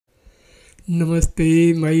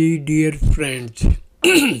Namaste, my dear friends.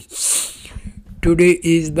 Today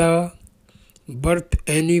is the birth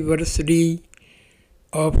anniversary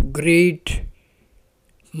of great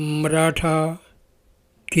Maratha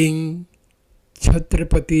King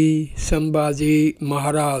Chhatarpati Sambhaji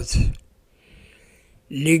Maharaj.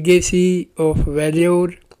 Legacy of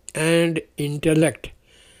valor and intellect.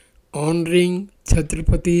 Honoring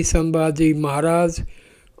Chhatarpati Sambhaji Maharaj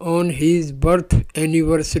on his birth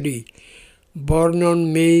anniversary. Born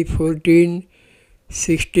on May 14,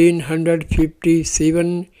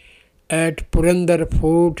 1657 at Purandar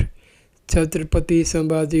Fort, Chhatarpati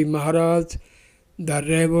Sambhaji Maharaj, the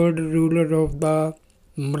revered ruler of the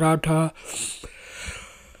Maratha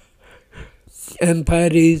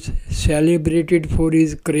Empire, is celebrated for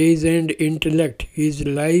his courage and intellect. His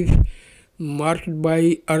life, marked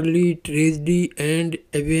by early tragedy and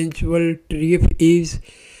eventual triumph, is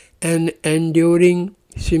an enduring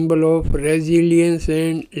symbol of resilience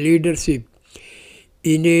and leadership.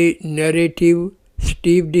 In a narrative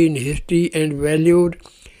steeped in history and value,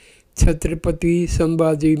 Chhatarpati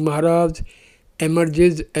Sambhaji Maharaj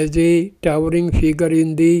emerges as a towering figure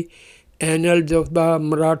in the annals of the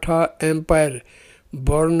Maratha Empire.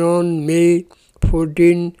 Born on May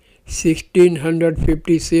 14,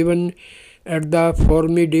 1657 at the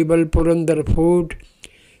formidable Purandar Fort,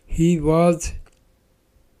 he was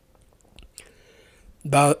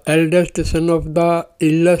the eldest son of the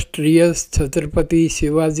illustrious Chhatarpati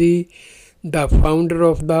Shivaji, the founder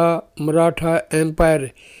of the Maratha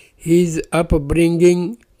Empire. His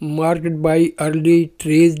upbringing, marked by early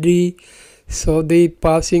tragedy, saw the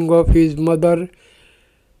passing of his mother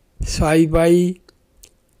Saibai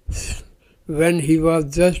when he was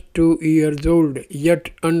just 2 years old. Yet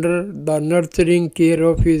under the nurturing care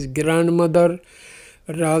of his grandmother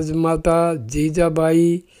Rajmata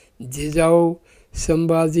Jijabai Jijao,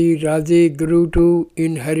 Sambhaji Raje grew to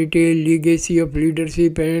inherit a legacy of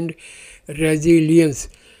leadership and resilience.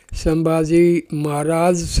 Sambhaji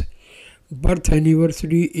Maharaj's birth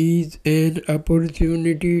anniversary is an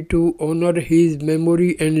opportunity to honor his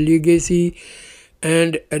memory and legacy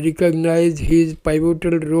and recognize his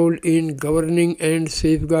pivotal role in governing and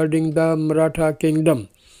safeguarding the Maratha kingdom.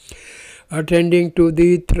 Ascending to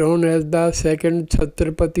the throne as the second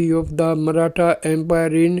Chhatarpati of the Maratha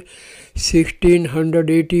Empire in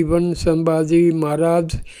 1681, Sambhaji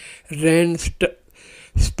Maharaj reign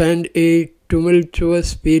spanned a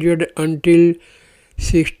tumultuous period until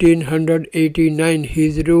 1689.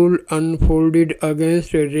 His rule unfolded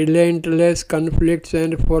against relentless conflicts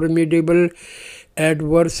and formidable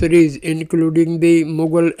adversaries, including the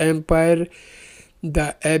Mughal Empire,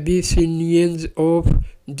 the Abyssinians of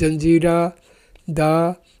Janjira,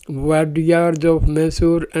 the Wadiyars of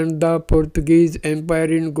Mysore, and the Portuguese Empire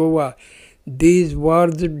in Goa. These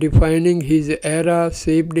wars defining his era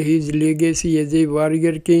shaped his legacy as a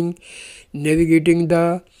warrior king, navigating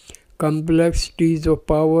the complexities of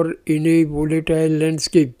power in a volatile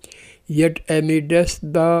landscape. Yet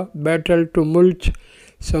amidst the battle tumult,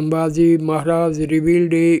 Sambhaji Maharaj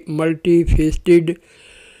revealed a multifaceted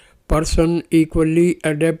person equally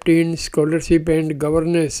adept in scholarship and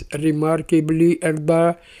governance. Remarkably, at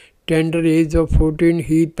the tender age of 14,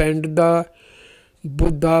 he penned the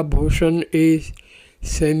Buddha Bhushan, a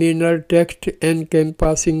seminal text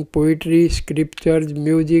encompassing poetry, scriptures,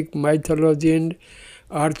 music, mythology, and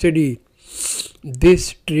archery.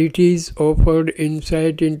 This treatise offered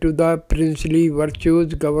insight into the princely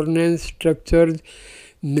virtues, governance structures,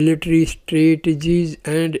 military strategies,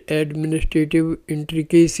 and administrative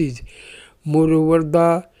intricacies. Moreover,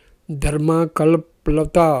 the Dharma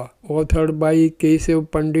Kalpalata, authored by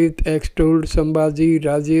Keshav Pandit, extolled Sambhaji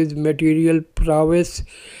Raje's material prowess,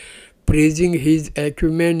 praising his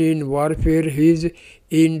acumen in warfare, his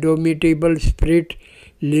indomitable spirit,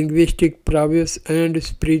 linguistic prowess, and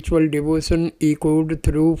spiritual devotion echoed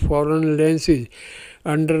through foreign lenses.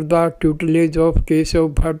 Under the tutelage of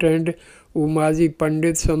Keshav Bhatt and Umaji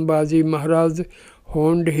Pandit, Sambhaji Maharaj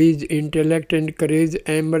honed his intellect and courage,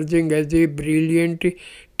 emerging as a brilliant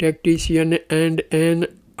tactician and an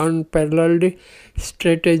unparalleled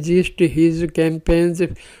strategist. His campaigns,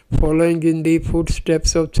 following in the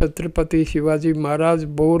footsteps of Chhatrapati Shivaji Maharaj,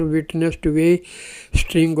 bore witness to a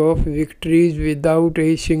string of victories without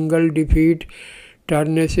a single defeat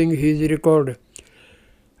tarnishing his record.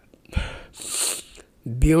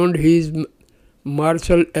 Beyond his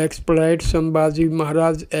martial exploits, Sambhaji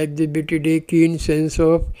Maharaj exhibited a keen sense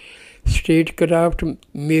of statecraft,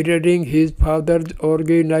 mirroring his father's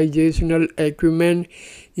organizational acumen,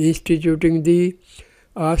 instituting the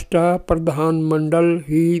Ashta Pradhan Mandal,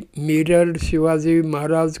 he mirrored Shivaji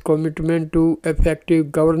Maharaj's commitment to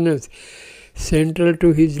effective governance. Central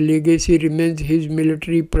to his legacy remains his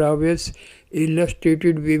military prowess,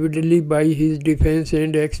 illustrated vividly by his defense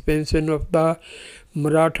and expansion of the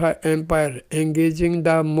Maratha Empire, engaging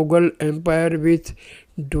the Mughal Empire which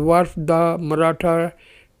dwarfed the Maratha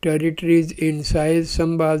territories in size.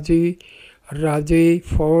 Sambhaji Raje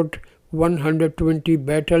fought 120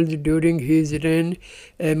 battles during his reign,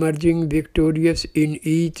 emerging victorious in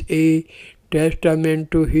each, a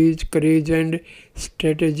testament to his courage and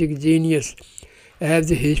strategic genius. As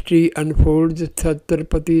history unfolds,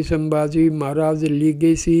 Chhatarpati Sambhaji Maharaj's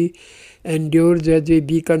legacy endures as a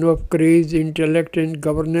beacon of courage, intellect and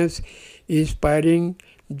governance, inspiring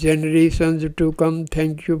generations to come.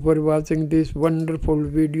 Thank you for watching this wonderful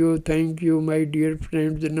video. Thank you, my dear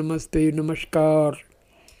friends. Namaste, namaskar.